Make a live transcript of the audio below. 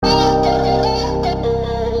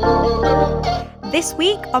This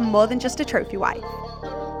week on More Than Just a Trophy Wife.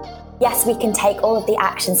 Yes, we can take all of the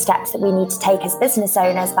action steps that we need to take as business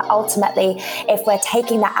owners, but ultimately, if we're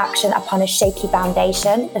taking that action upon a shaky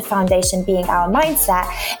foundation, the foundation being our mindset,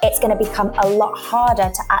 it's going to become a lot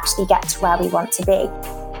harder to actually get to where we want to be.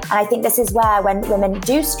 And I think this is where when women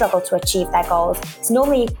do struggle to achieve their goals, it's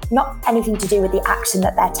normally not anything to do with the action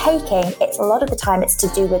that they're taking. It's a lot of the time it's to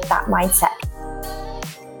do with that mindset.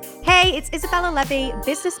 Hey, it's Isabella Levy,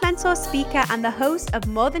 business mentor, speaker, and the host of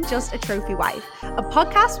More Than Just a Trophy Wife, a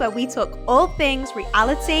podcast where we talk all things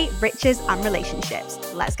reality, riches, and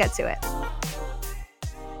relationships. Let's get to it.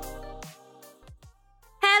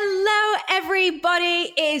 Hello,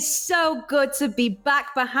 everybody. It is so good to be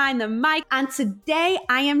back behind the mic. And today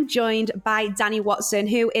I am joined by Dani Watson,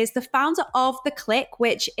 who is the founder of The Click,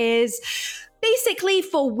 which is basically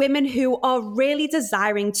for women who are really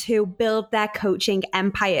desiring to build their coaching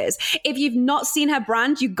empires. If you've not seen her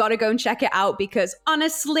brand, you've got to go and check it out because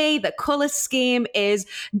honestly, the color scheme is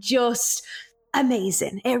just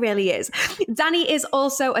amazing. It really is. Dani is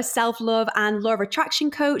also a self-love and law of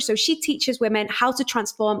attraction coach. So she teaches women how to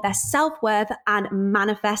transform their self-worth and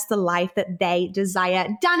manifest the life that they desire.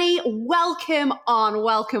 Dani, welcome on.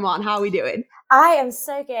 Welcome on. How are we doing? I am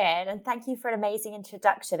so good. And thank you for an amazing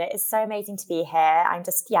introduction. It is so amazing to be here. I'm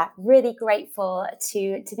just, really grateful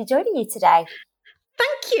to be joining you today.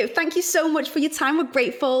 Thank you. Thank you so much for your time. We're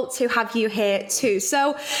grateful to have you here too.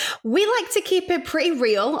 So we like to keep it pretty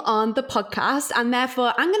real on the podcast. And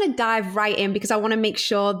therefore, I'm going to dive right in because I want to make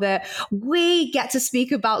sure that we get to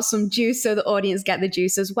speak about some juice so the audience get the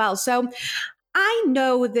juice as well. So I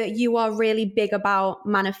know that you are really big about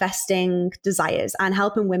manifesting desires and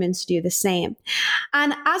helping women to do the same.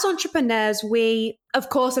 And as entrepreneurs, we, of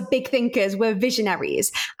course, are big thinkers. We're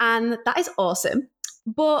visionaries. And that is awesome.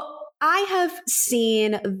 But I have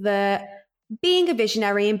seen that being a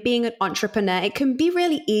visionary and being an entrepreneur, it can be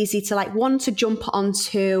really easy to want to jump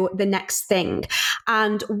onto the next thing.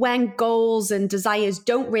 And when goals and desires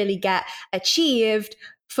don't really get achieved,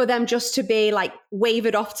 for them just to be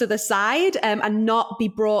wavered off to the side and not be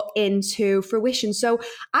brought into fruition. So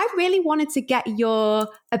I really wanted to get your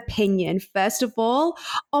opinion, first of all,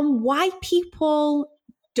 on why people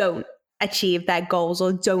don't achieve their goals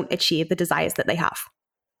or don't achieve the desires that they have.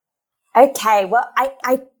 Okay, well,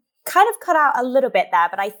 I kind of cut out a little bit there,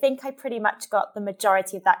 but I think I pretty much got the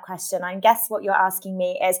majority of that question. I guess what you're asking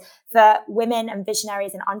me is for women and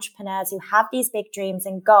visionaries and entrepreneurs who have these big dreams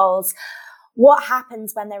and goals, what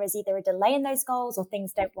happens when there is either a delay in those goals or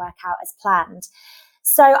things don't work out as planned?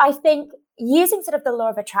 So I think using sort of the law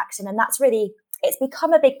of attraction, and it's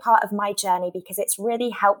become a big part of my journey because it's really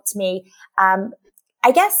helped me,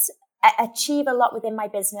 achieve a lot within my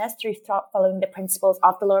business through following the principles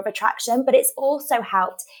of the law of attraction, but it's also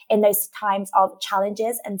helped in those times of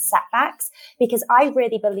challenges and setbacks, because I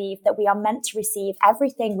really believe that we are meant to receive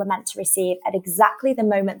everything we're meant to receive at exactly the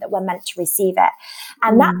moment that we're meant to receive it.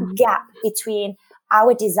 And that gap between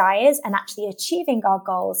our desires and actually achieving our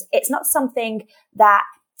goals, it's not something that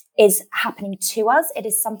is happening to us. It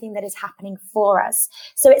is something that is happening for us.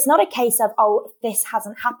 So it's not a case of, this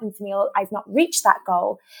hasn't happened for me or I've not reached that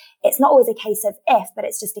goal. It's not always a case of if, but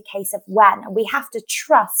it's just a case of when. And we have to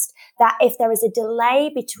trust that if there is a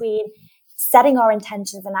delay between setting our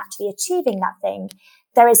intentions and actually achieving that thing,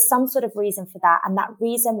 there is some sort of reason for that. And that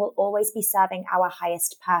reason will always be serving our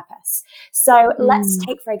highest purpose. So let's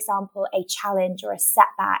take, for example, a challenge or a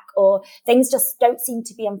setback, or things just don't seem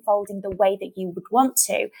to be unfolding the way that you would want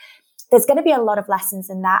to. There's going to be a lot of lessons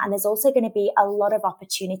in that. And there's also going to be a lot of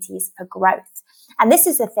opportunities for growth. And this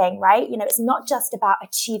is the thing, right? It's not just about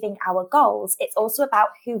achieving our goals. It's also about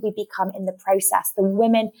who we become in the process, the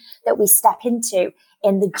women that we step into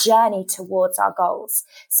in the journey towards our goals.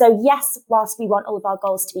 So yes, whilst we want all of our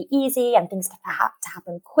goals to be easy and things to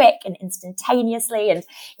happen quick and instantaneously and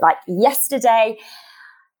like yesterday,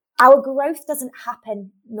 our growth doesn't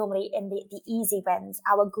happen normally in the easy wins.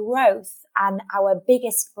 Our growth and our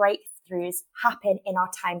biggest breakthroughs happen in our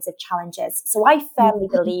times of challenges. So I firmly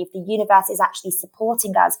believe the universe is actually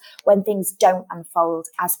supporting us when things don't unfold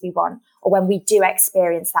as we want, or when we do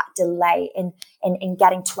experience that delay in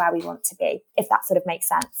getting to where we want to be, if that sort of makes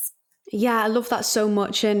sense. Yeah, I love that so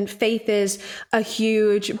much. And faith is a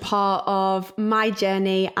huge part of my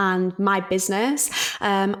journey and my business.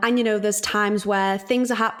 And, there's times where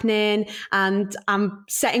things are happening and I'm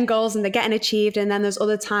setting goals and they're getting achieved. And then there's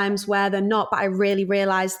other times where they're not. But I really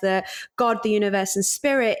realize that God, the universe, and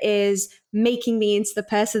spirit is making me into the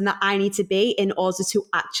person that I need to be in order to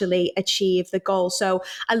actually achieve the goal. So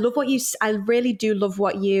I really do love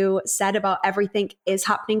what you said about everything is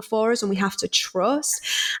happening for us and we have to trust.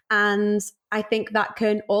 And I think that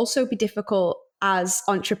can also be difficult as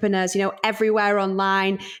entrepreneurs, everywhere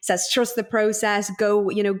online says, trust the process, go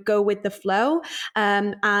with the flow.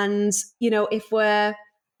 And if we're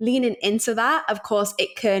leaning into that, of course,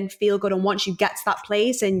 it can feel good. And once you get to that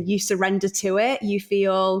place and you surrender to it, you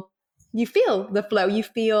feel the flow, you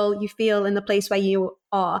feel in the place where you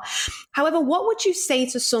are. However, what would you say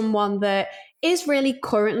to someone that is really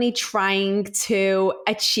currently trying to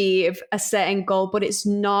achieve a certain goal, but it's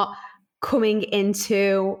not coming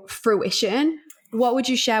into fruition? What would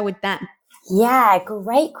you share with them? Yeah,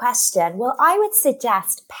 great question. Well, I would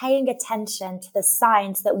suggest paying attention to the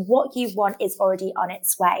signs that what you want is already on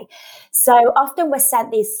its way. So often we're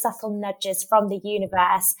sent these subtle nudges from the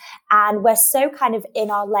universe, and we're so kind of in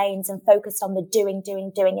our lanes and focused on the doing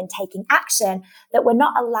and taking action that we're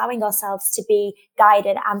not allowing ourselves to be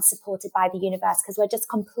guided and supported by the universe, because we're just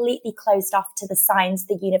completely closed off to the signs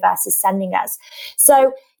the universe is sending us.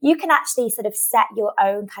 So you can actually sort of set your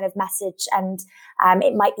own kind of message, and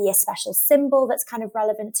it might be a special symbol that's kind of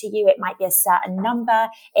relevant to you. It might be a certain number.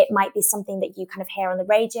 It might be something that you kind of hear on the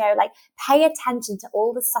radio. Like, pay attention to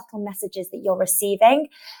all the subtle messages that you're receiving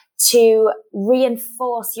to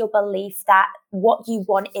reinforce your belief that what you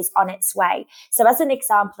want is on its way. So as an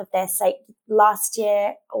example of this, like last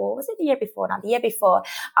year, or was it the year before now? The year before,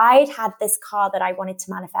 I'd had this car that I wanted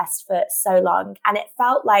to manifest for so long. And it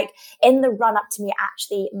felt like in the run up to me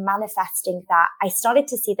actually manifesting that, I started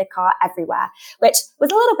to see the car everywhere, which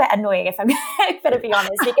was a little bit annoying, if I'm going to be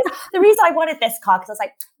honest, because the reason I wanted this car, because I was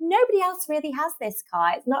like, nobody else really has this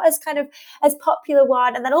car. It's not as kind of as popular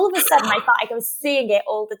one. And then all of a sudden I felt like I was seeing it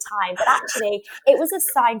all the time, but actually it was a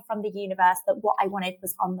sign from the universe that what I wanted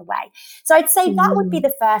was on the way. So I'd say that would be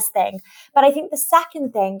the first thing. But I think the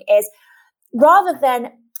second thing is, rather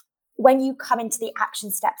than when you come into the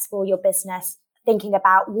action steps for your business, thinking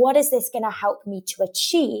about what is this going to help me to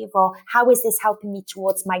achieve, or how is this helping me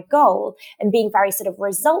towards my goal, and being very sort of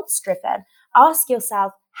results driven, ask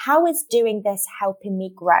yourself, how is doing this helping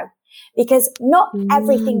me grow? Because not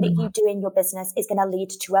everything that you do in your business is going to lead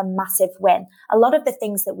to a massive win. A lot of the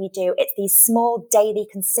things that we do, it's these small, daily,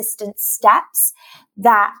 consistent steps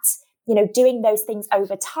that, doing those things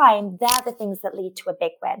over time, they're the things that lead to a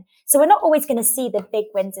big win. So we're not always going to see the big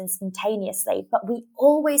wins instantaneously, but we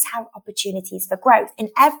always have opportunities for growth in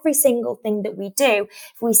every single thing that we do.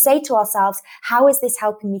 If we say to ourselves, how is this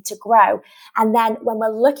helping me to grow? And then when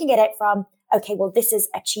we're looking at it from, okay, well, this has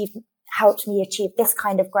helped me achieve this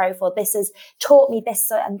kind of growth, or this has taught me this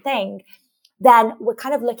certain thing, then we're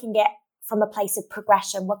kind of looking at from a place of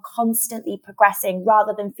progression. We're constantly progressing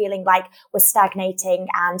rather than feeling like we're stagnating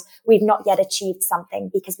and we've not yet achieved something,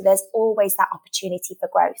 because there's always that opportunity for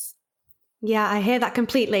growth. Yeah, I hear that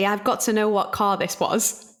completely. I've got to know what car this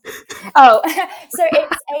was. Oh, so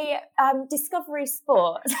it's a Discovery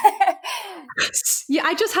Sport. Yeah,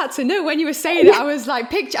 I just had to know when you were saying it. I was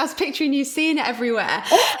like, I was picturing you seeing it everywhere.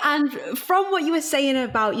 And from what you were saying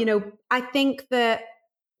about, I think that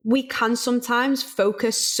we can sometimes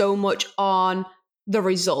focus so much on the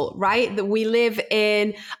result, right? That we live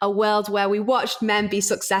in a world where we watched men be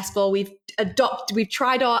successful. We've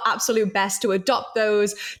tried our absolute best to adopt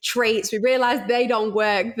those traits. We realize they don't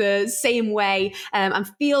work the same way, and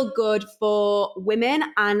feel good for women.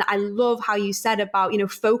 And I love how you said about,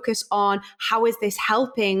 focus on how is this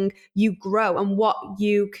helping you grow and what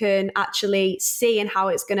you can actually see and how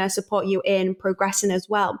it's going to support you in progressing as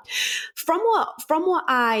well. From what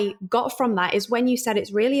I got from that is when you said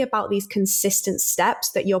it's really about these consistent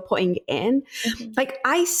steps that you're putting in. Mm-hmm. Like,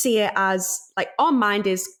 I see it as like our mind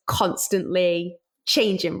is constantly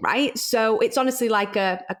changing, right? So it's honestly like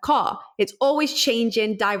a car. It's always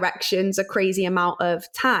changing directions a crazy amount of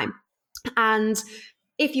time. And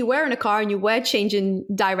if you were in a car and you were changing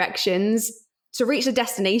directions to reach the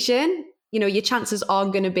destination, your chances are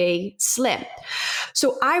going to be slim.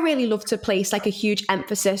 So I really love to place like a huge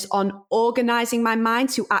emphasis on organizing my mind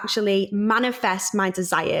to actually manifest my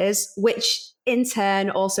desires, which in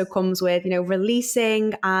turn also comes with,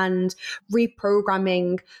 releasing and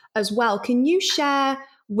reprogramming as well. Can you share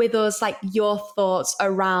with us like your thoughts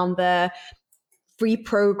around the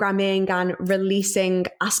reprogramming and releasing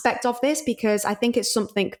aspect of this? Because I think it's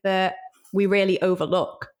something that we really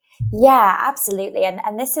overlook. Yeah, absolutely.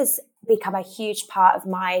 And this has become a huge part of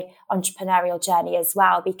my entrepreneurial journey as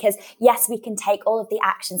well, because yes, we can take all of the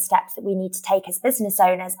action steps that we need to take as business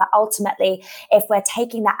owners, but ultimately, if we're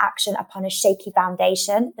taking that action upon a shaky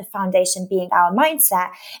foundation, the foundation being our mindset,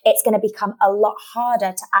 it's going to become a lot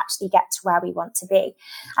harder to actually get to where we want to be.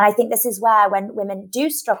 And I think this is where when women do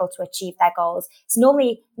struggle to achieve their goals, it's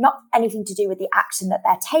normally not anything to do with the action that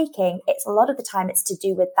they're taking. It's a lot of the time it's to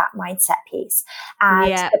do with that mindset piece.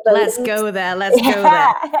 And let's go there.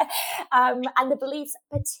 And the beliefs,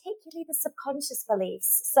 particularly the subconscious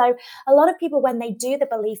beliefs. So a lot of people, when they do the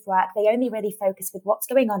belief work, they only really focus with what's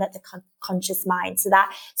going on at the conscious mind. So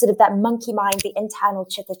that sort of that monkey mind, the internal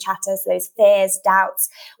chitter chatters, those fears, doubts,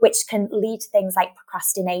 which can lead to things like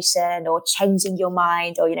procrastination or changing your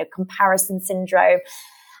mind or, comparison syndrome.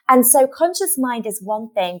 And so conscious mind is one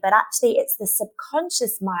thing, but actually it's the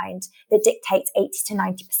subconscious mind that dictates 80 to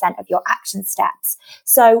 90% of your action steps.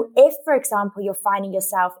 So if, for example, you're finding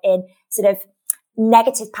yourself in sort of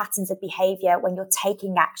negative patterns of behavior when you're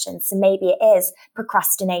taking action, so maybe it is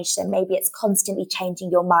procrastination, maybe it's constantly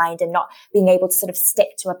changing your mind and not being able to sort of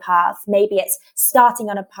stick to a path, maybe it's starting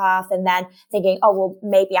on a path and then thinking, oh, well,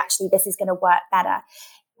 maybe actually this is going to work better.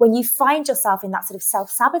 When you find yourself in that sort of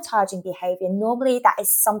self-sabotaging behavior, normally that is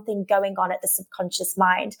something going on at the subconscious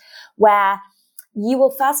mind, where you will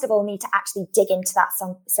first of all need to actually dig into that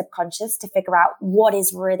subconscious to figure out what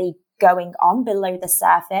is really going on below the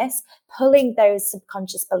surface, pulling those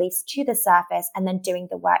subconscious beliefs to the surface and then doing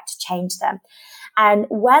the work to change them. And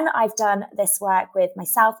when I've done this work with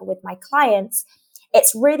myself or with my clients,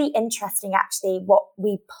 it's really interesting actually what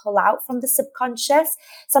we pull out from the subconscious.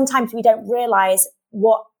 Sometimes we don't realize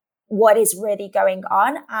what is really going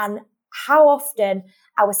on and how often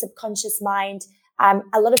our subconscious mind,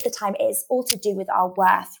 a lot of the time it is all to do with our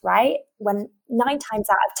worth, right? When 9 times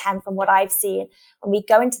out of 10 from what I've seen, when we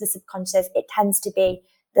go into the subconscious, it tends to be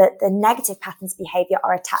the negative patterns of behavior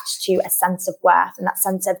are attached to a sense of worth and that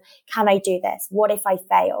sense of, can I do this? What if I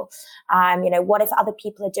fail? What if other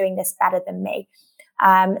people are doing this better than me?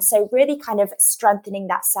 So really kind of strengthening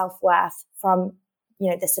that self-worth from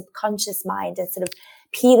the subconscious mind and sort of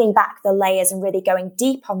peeling back the layers and really going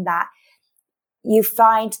deep on that, you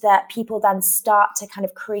find that people then start to kind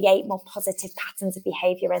of create more positive patterns of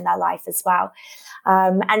behavior in their life as well.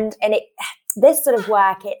 This sort of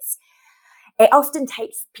work, it often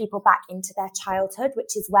takes people back into their childhood,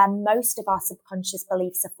 which is where most of our subconscious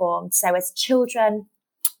beliefs are formed. So as children,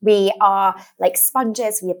 we are like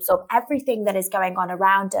sponges. We absorb everything that is going on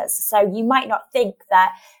around us. So you might not think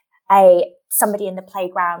that somebody in the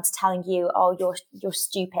playground telling you, oh, you're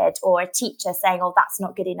stupid, or a teacher saying, oh, that's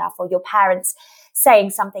not good enough, or your parents saying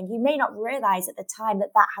something, you may not realize at the time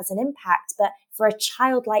that has an impact. But for a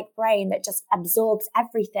childlike brain that just absorbs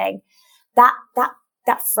everything, that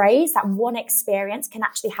phrase, that one experience can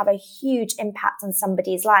actually have a huge impact on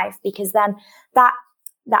somebody's life, because then that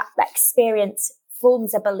experience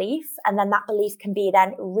forms a belief, and then that belief can be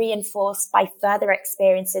then reinforced by further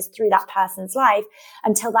experiences through that person's life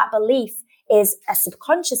until that belief is a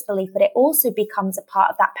subconscious belief, but it also becomes a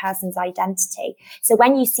part of that person's identity. So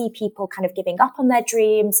when you see people kind of giving up on their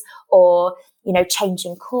dreams or,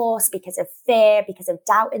 changing course because of fear, because of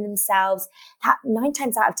doubt in themselves, that 9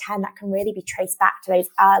 times out of 10, that can really be traced back to those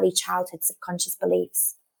early childhood subconscious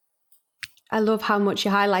beliefs. I love how much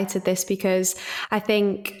you highlighted this, because I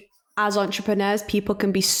think as entrepreneurs, people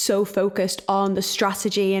can be so focused on the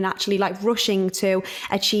strategy and actually like rushing to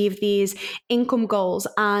achieve these income goals.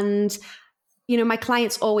 And my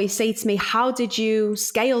clients always say to me, how did you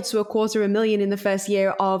scale to $250,000 in the first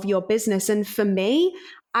year of your business? And for me,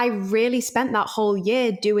 I really spent that whole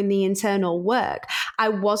year doing the internal work. I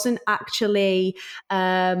wasn't actually,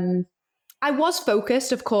 I was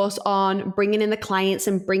focused, of course, on bringing in the clients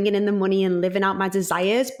and bringing in the money and living out my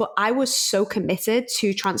desires, but I was so committed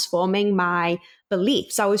to transforming my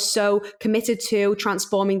beliefs. I was so committed to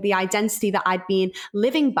transforming the identity that I'd been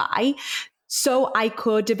living by, so I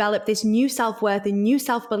could develop this new self-worth and new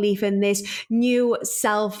self-belief and this new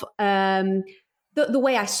self, the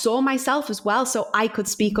way I saw myself as well. So I could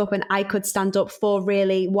speak up and I could stand up for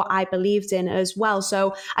really what I believed in as well.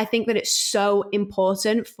 So I think that it's so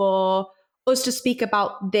important for us to speak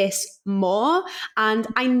about this more. And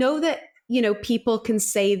I know that, people can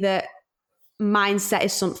say that mindset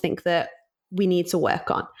is something that we need to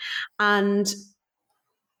work on. And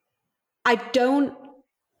I don't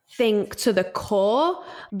think to the core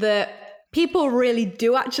that people really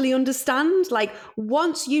do actually understand. Like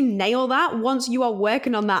once you nail that, once you are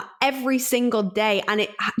working on that every single day, and it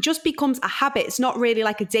just becomes a habit, it's not really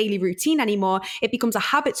like a daily routine anymore. It becomes a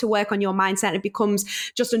habit to work on your mindset. It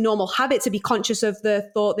becomes just a normal habit to be conscious of the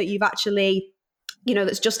thought that you've actually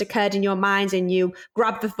that's just occurred in your mind, and you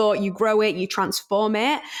grab the thought, you grow it, you transform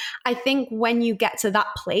it. I think when you get to that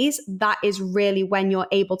place, that is really when you're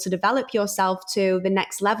able to develop yourself to the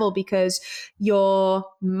next level, because your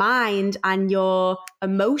mind and your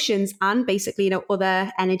emotions and basically,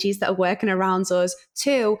 other energies that are working around us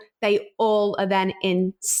too, they all are then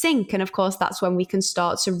in sync. And of course, that's when we can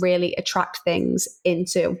start to really attract things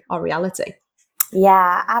into our reality.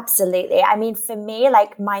 Yeah, absolutely. I mean, for me,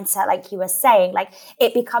 like mindset, like you were saying, like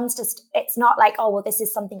it becomes just, it's not like, oh, well, this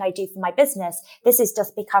is something I do for my business. This is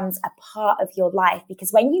just becomes a part of your life,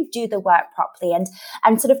 because when you do the work properly and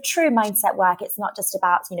sort of true mindset work, it's not just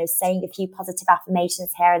about, saying a few positive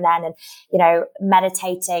affirmations here and then and,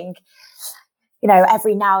 meditating,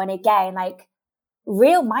 every now and again. Like,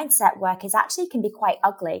 real mindset work is actually can be quite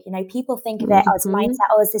ugly. People think of it as mindset,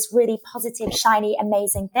 oh, as this really positive, shiny,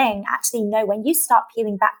 amazing thing. Actually, no, when you start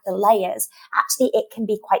peeling back the layers, actually it can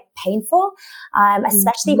be quite painful,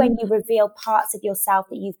 especially when you reveal parts of yourself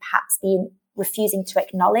that you've perhaps been refusing to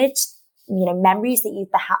acknowledge, memories that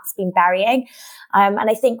you've perhaps been burying. And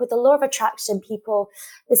I think with the law of attraction,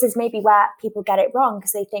 this is maybe where people get it wrong,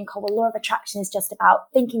 because they think, oh, well, law of attraction is just about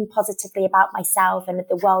thinking positively about myself and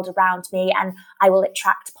the world around me, and I will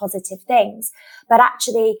attract positive things. But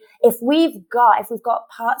actually, if we've got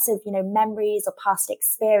parts of, memories or past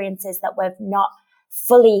experiences that we've not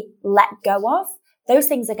fully let go of, those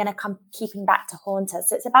things are going to come keeping back to haunt us.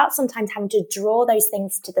 So it's about sometimes having to draw those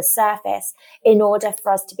things to the surface in order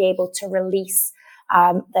for us to be able to release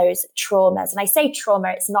those traumas. And I say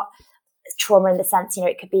trauma, it's not trauma in the sense,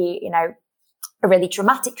 it could be, a really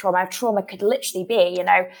traumatic trauma. Trauma could literally be,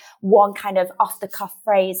 one kind of off the cuff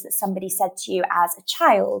phrase that somebody said to you as a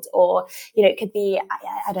child, or, it could be,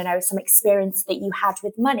 I don't know, some experience that you had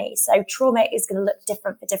with money. So trauma is going to look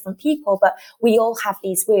different for different people, but we all have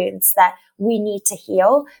these wounds that we need to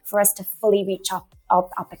heal for us to fully reach our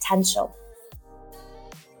potential.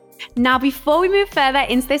 Now, before we move further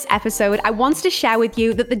into this episode, I wanted to share with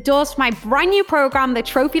you that the doors for my brand new program, the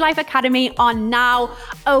Trophy Life Academy, are now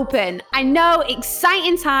open. I know,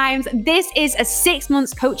 exciting times. This is a 6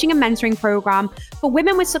 months coaching and mentoring program for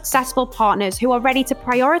women with successful partners who are ready to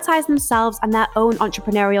prioritize themselves and their own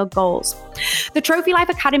entrepreneurial goals. The Trophy Life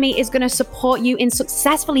Academy is going to support you in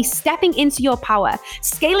successfully stepping into your power,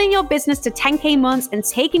 scaling your business to 10K months, and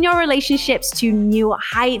taking your relationships to new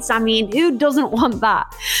heights. I mean, who doesn't want that?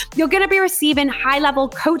 You're going to be receiving high-level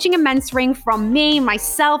coaching and mentoring from me,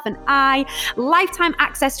 myself, and I, lifetime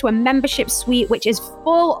access to a membership suite, which is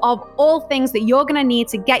full of all things that you're going to need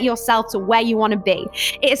to get yourself to where you want to be.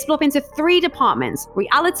 It is split up into 3 departments: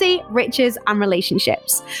 reality, riches, and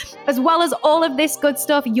relationships. As well as all of this good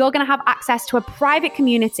stuff, you're going to have access to a private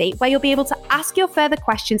community where you'll be able to ask your further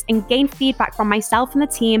questions and gain feedback from myself and the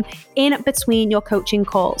team in between your coaching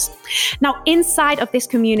calls. Now, inside of this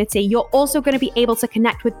community, you're also going to be able to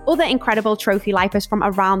connect with other incredible trophy lifers from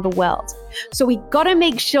around the world. So we got to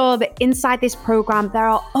make sure that inside this program, there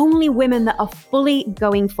are only women that are fully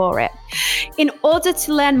going for it. In order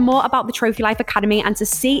to learn more about the Trophy Life Academy and to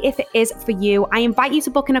see if it is for you, I invite you to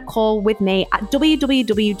book in a call with me at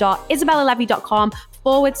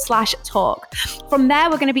www.isabellalevy.com/talk. From there,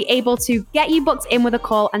 we're going to be able to get you booked in with a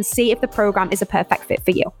call and see if the program is a perfect fit for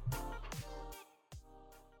you.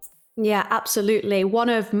 Yeah, absolutely. One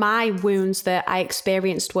of my wounds that I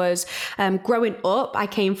experienced was growing up, I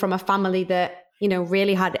came from a family that,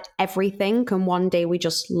 really had everything. And one day we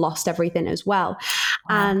just lost everything as well.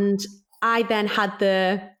 Wow. And I then had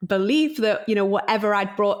the belief that, whatever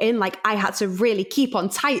I'd brought in, like I had to really keep on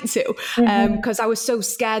tight to, because I was so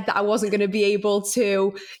scared that I wasn't going to be able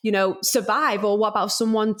to, survive, or what about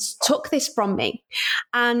someone took this from me?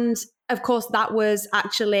 And of course, that was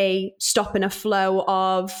actually stopping a flow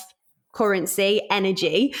of currency,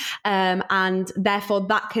 energy, and therefore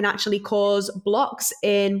that can actually cause blocks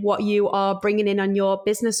in what you are bringing in on your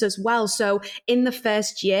business as well. So in the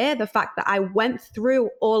first year, the fact that I went through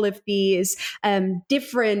all of these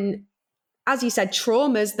different, as you said,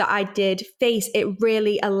 traumas that I did face, it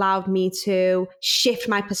really allowed me to shift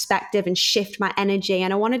my perspective and shift my energy.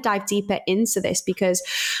 And I want to dive deeper into this because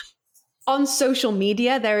on social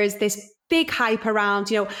media, there is this big hype around,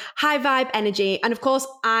 high vibe energy. And of course,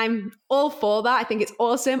 I'm all for that. I think it's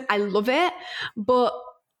awesome. I love it. But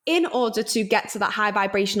in order to get to that high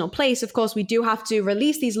vibrational place, of course, we do have to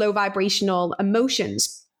release these low vibrational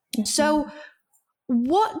emotions. So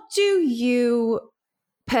what do you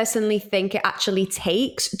personally think it actually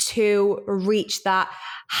takes to reach that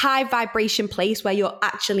high vibration place where you're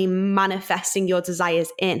actually manifesting your desires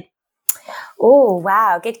in? Oh,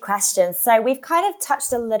 wow. Good question. So we've kind of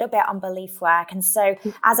touched a little bit on belief work. And so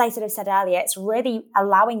as I sort of said earlier, it's really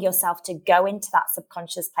allowing yourself to go into that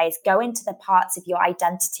subconscious place, go into the parts of your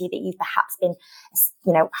identity that you've perhaps been,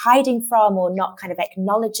 hiding from or not kind of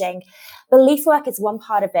acknowledging. Belief work is one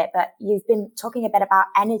part of it, but you've been talking a bit about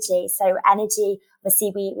energy. So energy,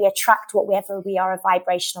 obviously we attract whatever we are a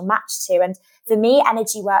vibrational match to. And for me,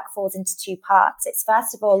 energy work falls into 2 parts. It's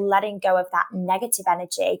first of all, letting go of that negative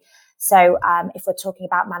energy. So if we're talking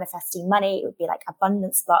about manifesting money, it would be like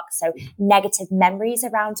abundance blocks. So negative memories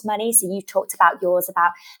around money. So you talked about yours,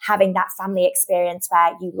 about having that family experience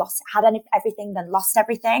where you had everything, then lost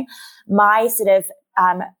everything. My sort of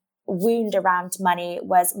wound around money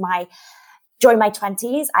was during my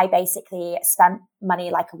 20s, I basically spent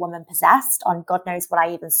money like a woman possessed on God knows what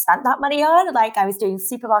I even spent that money on. Like I was doing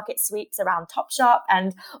supermarket sweeps around Topshop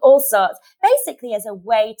and all sorts, basically as a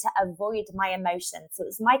way to avoid my emotions. So it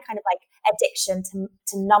was my kind of like addiction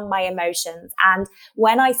to numb my emotions. And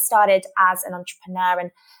when I started as an entrepreneur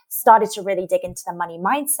and started to really dig into the money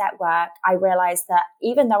mindset work, I realized that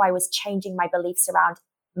even though I was changing my beliefs around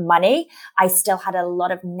money, I still had a lot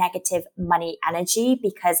of negative money energy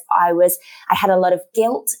because I had a lot of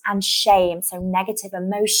guilt and shame. So negative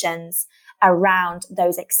emotions around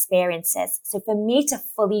those experiences. So for me to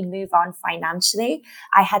fully move on financially,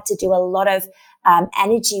 I had to do a lot of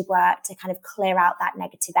energy work to kind of clear out that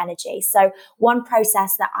negative energy. So one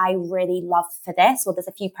process that I really love for this, well, there's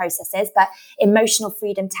a few processes, but emotional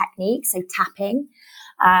freedom techniques. So tapping,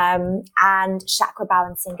 and chakra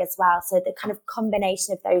balancing as well. So the kind of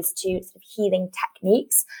combination of those two sort of healing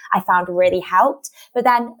techniques I found really helped. But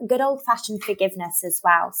then good old fashioned forgiveness as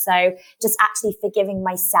well. So just actually forgiving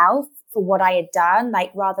myself for what I had done,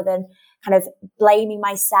 like rather than kind of blaming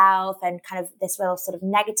myself and kind of this real sort of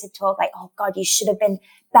negative talk, like, oh God, you should have been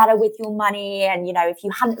better with your money. And, you know, if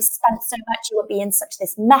you hadn't spent so much, you would be in such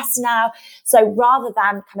this mess now. So rather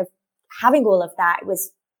than kind of having all of that, it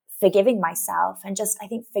was forgiving myself. And just, I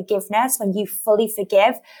think forgiveness, when you fully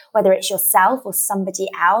forgive, whether it's yourself or somebody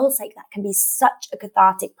else, like that can be such a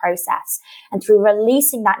cathartic process. And through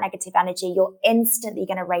releasing that negative energy, you're instantly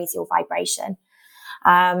going to raise your vibration.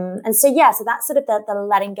 And so, yeah, so that's sort of the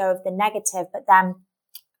letting go of the negative, but then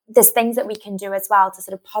there's things that we can do as well to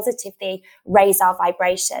sort of positively raise our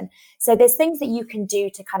vibration. So there's things that you can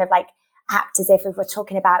do to kind of like act as if we're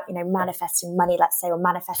talking about, you know, manifesting money, let's say, or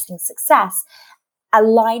manifesting success,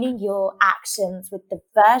 aligning your actions with the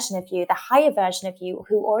version of you, the higher version of you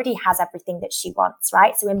who already has everything that she wants,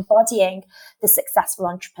 right? So embodying the successful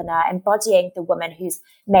entrepreneur, embodying the woman who's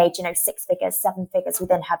made, you know, 6 figures, 7 figures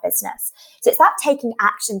within her business. So it's that taking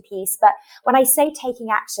action piece. But when I say taking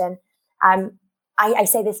action, I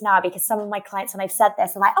say this now because some of my clients, when I've said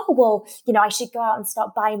this, are like, oh, well, you know, I should go out and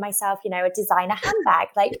start buying myself, you know, a designer handbag.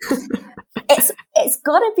 Like it's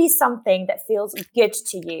got to be something that feels good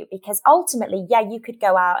to you, because ultimately, yeah, you could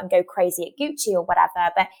go out and go crazy at Gucci or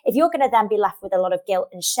whatever. But if you're going to then be left with a lot of guilt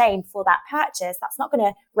and shame for that purchase, that's not going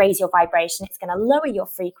to raise your vibration. It's going to lower your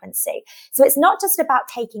frequency. So it's not just about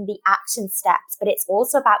taking the action steps, but it's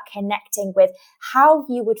also about connecting with how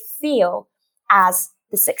you would feel as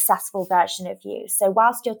the successful version of you. So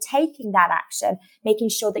whilst you're taking that action, making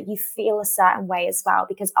sure that you feel a certain way as well,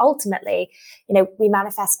 because ultimately, you know, we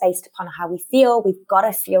manifest based upon how we feel. We've got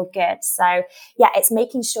to feel good. So yeah, it's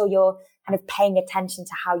making sure you're kind of paying attention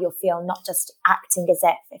to how you'll feel, not just acting as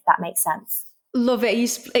if that makes sense. Love it. You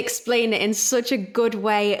explain it in such a good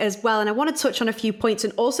way as well. And I want to touch on a few points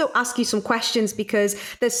and also ask you some questions, because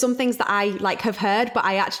there's some things that I have heard, but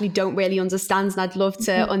I actually don't really understand. And I'd love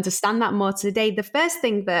to understand that more today. The first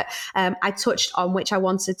thing that I touched on, which I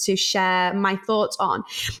wanted to share my thoughts on,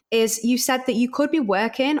 is you said that you could be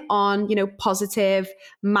working on, you know, positive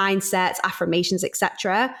mindsets, affirmations,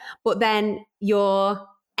 etc., but then your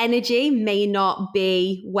energy may not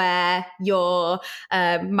be where your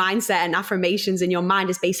mindset and affirmations in your mind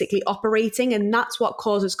is basically operating. And that's what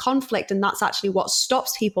causes conflict. And that's actually what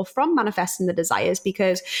stops people from manifesting the desires.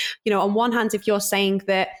 Because, you know, on one hand, if you're saying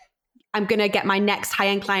that I'm going to get my next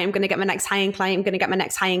high-end client, I'm going to get my next high-end client, I'm going to get my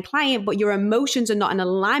next high-end client, but your emotions are not in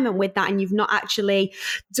alignment with that, and you've not actually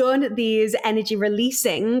done these energy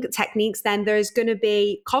releasing techniques, then there's going to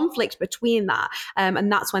be conflict between that.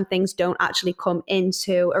 And that's when things don't actually come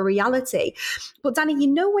into a reality. But Dani, you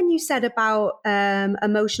know, when you said about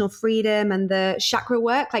emotional freedom and the chakra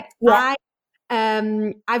work, like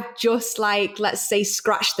I've just let's say,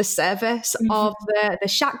 scratched the surface of the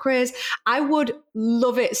chakras. I would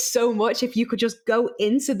love it so much if you could just go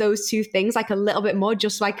into those two things like a little bit more,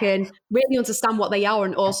 just so I can really understand what they are,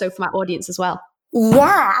 and also for my audience as well.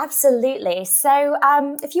 Yeah, absolutely. So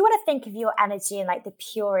if you want to think of your energy in like the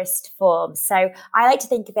purest form, so I like to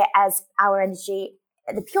think of it as our energy,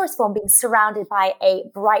 the purest form, being surrounded by a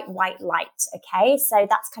bright white light. Okay, so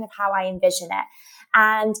that's kind of how I envision it.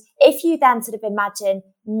 And if you then sort of imagine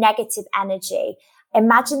negative energy,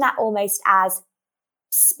 imagine that almost as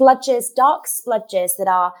spludges, dark spludges that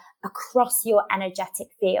are across your energetic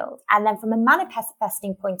field. And then from a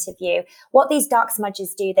manifesting point of view, what these dark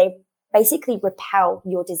smudges do, they basically repel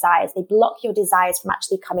your desires. They block your desires from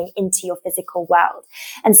actually coming into your physical world.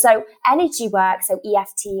 And so energy work, so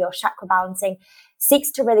EFT or chakra balancing,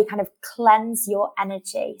 seeks to really kind of cleanse your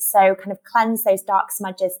energy. So kind of cleanse those dark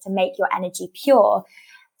smudges to make your energy pure,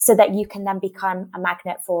 so that you can then become a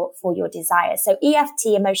magnet for your desires. So EFT,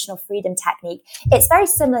 emotional freedom technique, it's very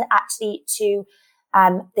similar actually to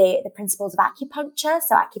the principles of acupuncture.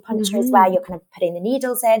 So acupuncture is where you're kind of putting the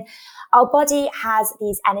needles in. Our body has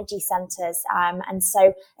these energy centers. And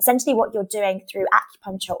so essentially what you're doing through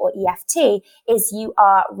acupuncture or EFT is you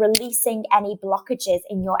are releasing any blockages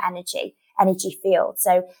in your energy field.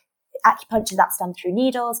 So acupuncture, that's done through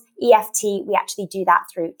needles. EFT, we actually do that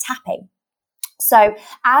through tapping. So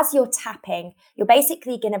as you're tapping, you're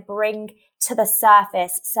basically going to bring to the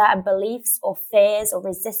surface certain beliefs or fears or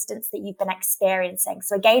resistance that you've been experiencing.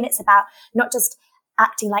 So again, it's about not just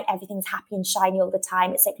acting like everything's happy and shiny all the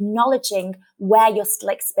time. It's acknowledging where you're still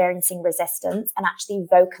experiencing resistance and actually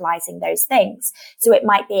vocalizing those things. So it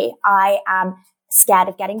might be, I am scared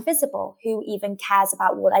of getting visible. Who even cares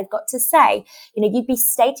about what I've got to say? You know, you'd be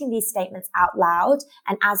stating these statements out loud.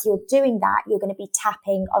 And as you're doing that, you're going to be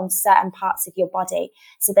tapping on certain parts of your body.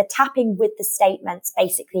 So the tapping with the statements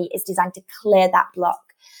basically is designed to clear that block.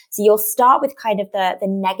 So you'll start with kind of the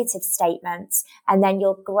negative statements, and then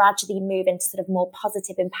you'll gradually move into sort of more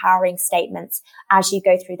positive, empowering statements as you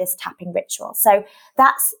go through this tapping ritual. So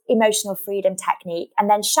that's emotional freedom technique. And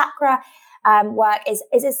then chakra work is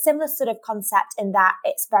a similar sort of concept in that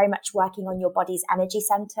it's very much working on your body's energy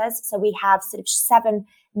centers. So we have sort of 7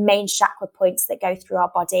 main chakra points that go through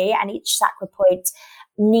our body, and each chakra point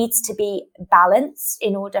needs to be balanced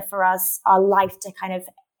in order for our life to kind of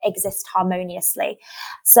exist harmoniously.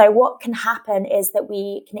 So what can happen is that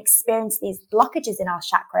we can experience these blockages in our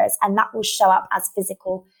chakras, and that will show up as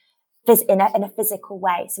in a physical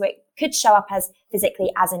way. So it could show up as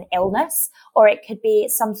physically as an illness, or it could be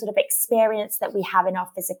some sort of experience that we have in our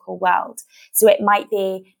physical world. So it might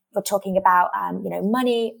be, we're talking about,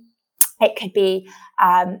 money. It could be,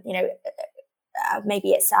 maybe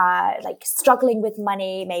it's like struggling with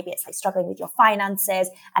money. Maybe it's like struggling with your finances,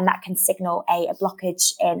 and that can signal a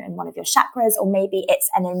blockage in one of your chakras. Or maybe it's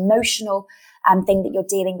an emotional thing that you're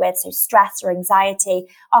dealing with, so stress or anxiety.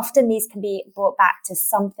 Often these can be brought back to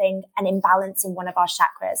an imbalance in one of our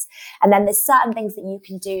chakras. And then there's certain things that you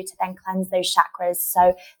can do to then cleanse those chakras.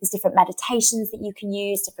 So there's different meditations that you can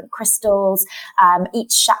use, different crystals.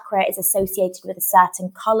 Each chakra is associated with a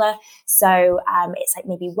certain color. So it's like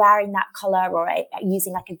maybe wearing that color, or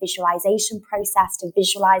using like a visualization process to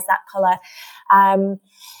visualize that color.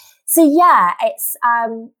 So yeah, it's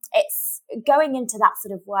going into that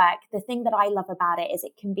sort of work. The thing that I love about it is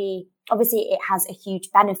it can be, obviously it has a huge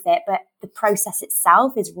benefit, but the process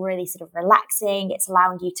itself is really sort of relaxing. It's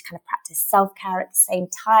allowing you to kind of practice self-care at the same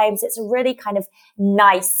time. So it's a really kind of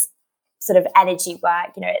nice sort of energy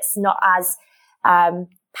work. You know, it's not as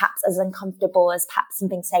perhaps as uncomfortable as perhaps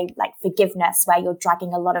something, say, like forgiveness, where you're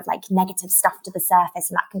dragging a lot of like negative stuff to the surface,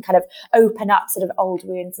 and that can kind of open up sort of old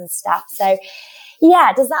wounds and stuff. So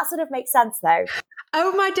yeah, does that sort of make sense though?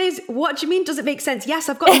 Oh my days. What do you mean, does it make sense? Yes,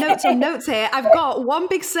 I've got notes on notes here. I've got one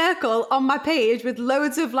big circle on my page with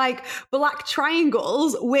loads of like black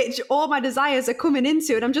triangles, which all my desires are coming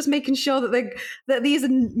into. And I'm just making sure that these are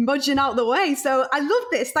mudging out the way. So I love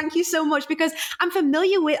this. Thank you so much, because I'm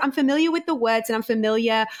familiar with the words, and I'm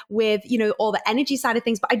familiar with, all the energy side of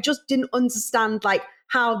things, but I just didn't understand like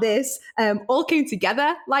how this all came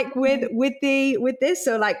together, like with this.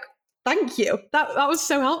 So like, thank you. That was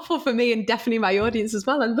so helpful for me, and definitely my audience as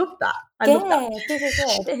well. I love that.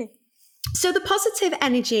 Good. So the positive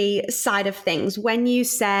energy side of things, when you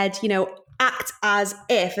said, act as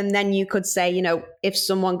if, and then you could say, if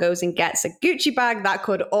someone goes and gets a Gucci bag, that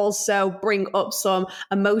could also bring up some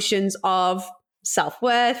emotions of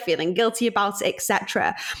self-worth, feeling guilty about it,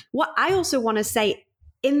 etc. What I also want to say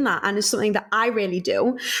in that, and it's something that I really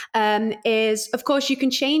do, is, of course, you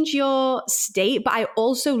can change your state, but I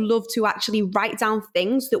also love to actually write down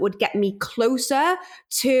things that would get me closer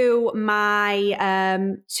to my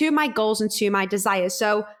goals and to my desires.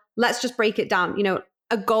 So let's just break it down.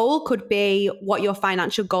 A goal could be what your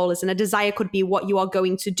financial goal is, and a desire could be what you are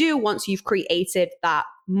going to do once you've created that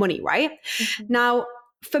money, right? Mm-hmm. Now,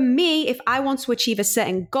 for me, if I want to achieve a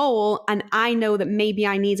certain goal and I know that maybe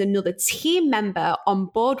I need another team member on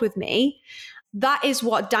board with me, that is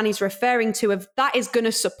what Dani's referring to. If that is going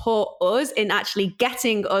to support us in actually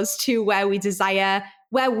getting us to where we desire,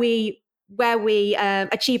 where we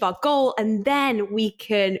achieve our goal, and then we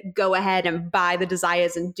can go ahead and buy the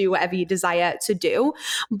desires and do whatever you desire to do.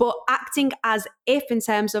 But acting as if, in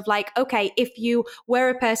terms of like, okay, if you were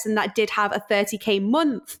a person that did have a 30K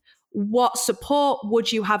month, what support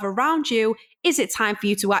would you have around you? Is it time for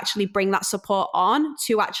you to actually bring that support on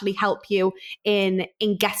to actually help you in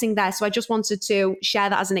getting there? So I just wanted to share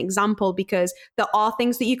that as an example, because there are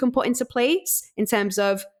things that you can put into place in terms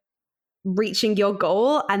of reaching your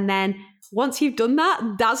goal. And then once you've done that,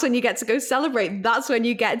 that's when you get to go celebrate. That's when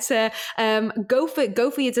you get to go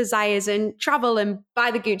for your desires and travel and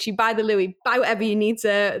buy the Gucci, buy the Louis, buy whatever you need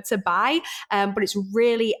to buy. But it's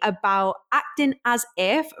really about acting as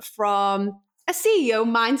if from a CEO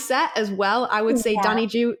mindset as well. I would say, Dani,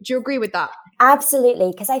 do you agree with that?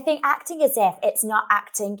 Absolutely, because I think acting as if, it's not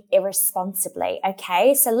acting irresponsibly.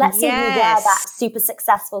 Okay, so let's say you were that super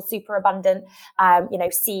successful, super abundant,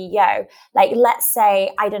 CEO. Like, let's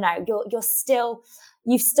say, I don't know,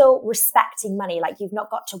 you're still respecting money. Like, you've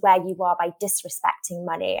not got to where you are by disrespecting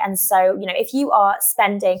money. And so, if you are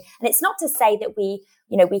spending, and it's not to say that we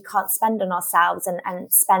can't spend on ourselves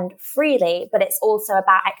and spend freely, but it's also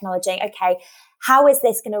about acknowledging, okay, how is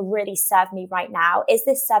this going to really serve me right now? Is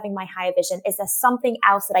this serving my higher vision? Is there something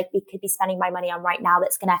else that I could be spending my money on right now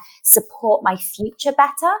that's going to support my future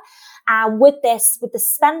better? And with the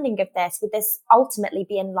spending of this, would this ultimately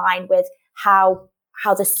be in line with how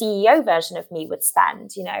the CEO version of me would spend?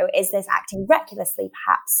 Is this acting recklessly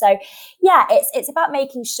perhaps? So yeah, it's about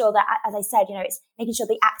making sure that, as I said, it's making sure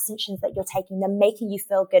the actions that you're taking, they're making you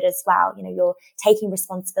feel good as well. You're taking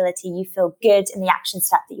responsibility, you feel good in the action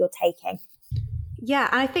step that you're taking. Yeah,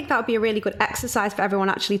 and I think that would be a really good exercise for everyone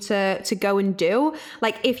actually to go and do.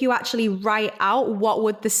 Like, if you actually write out what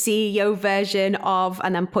would the CEO version of,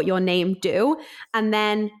 and then put your name, do, and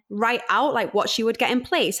then write out like what she would get in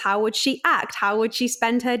place. How would she act? How would she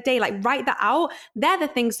spend her day? Like, write that out. They're the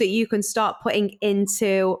things that you can start putting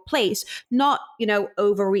into place, not,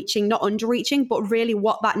 overreaching, not underreaching, but really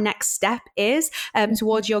what that next step is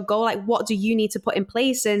towards your goal. Like, what do you need to put in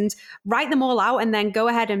place, and write them all out, and then go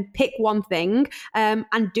ahead and pick one thing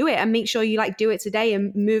and do it, and make sure you do it today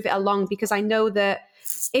and move it along. Because I know that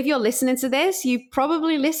if you're listening to this, you've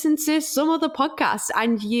probably listened to some other podcasts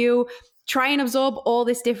and you try and absorb all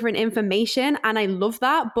this different information. And I love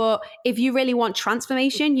that. But if you really want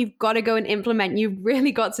transformation, you've got to go and implement. You've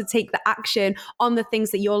really got to take the action on the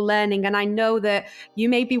things that you're learning. And I know that you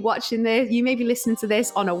may be watching this, you may be listening to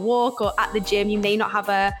this on a walk or at the gym. You may not have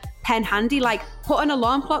a pen handy. Like, put an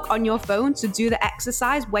alarm clock on your phone to do the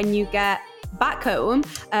exercise when you get back home,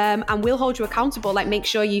 and we'll hold you accountable. Like, make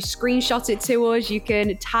sure you screenshot it to us. You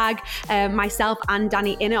can tag myself and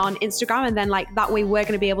Dani in it on Instagram, and then that way we're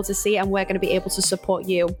going to be able to see it, and we're going to be able to support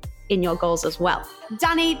you in your goals as well.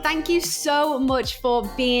 Dani, thank you so much for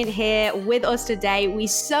being here with us today. We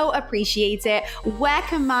so appreciate it. Where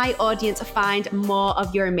can my audience find more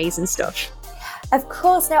of your amazing stuff? Of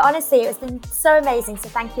course, no, honestly, it's been so amazing. So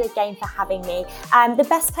thank you again for having me. The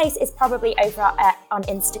best place is probably over on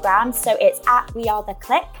Instagram. So it's at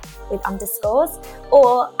 @WeAreTheClick with underscores,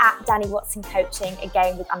 or at Dani Watson Coaching,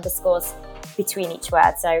 again with underscores between each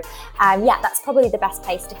word. So that's probably the best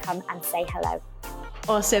place to come and say hello.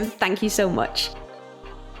 Awesome. Thank you so much.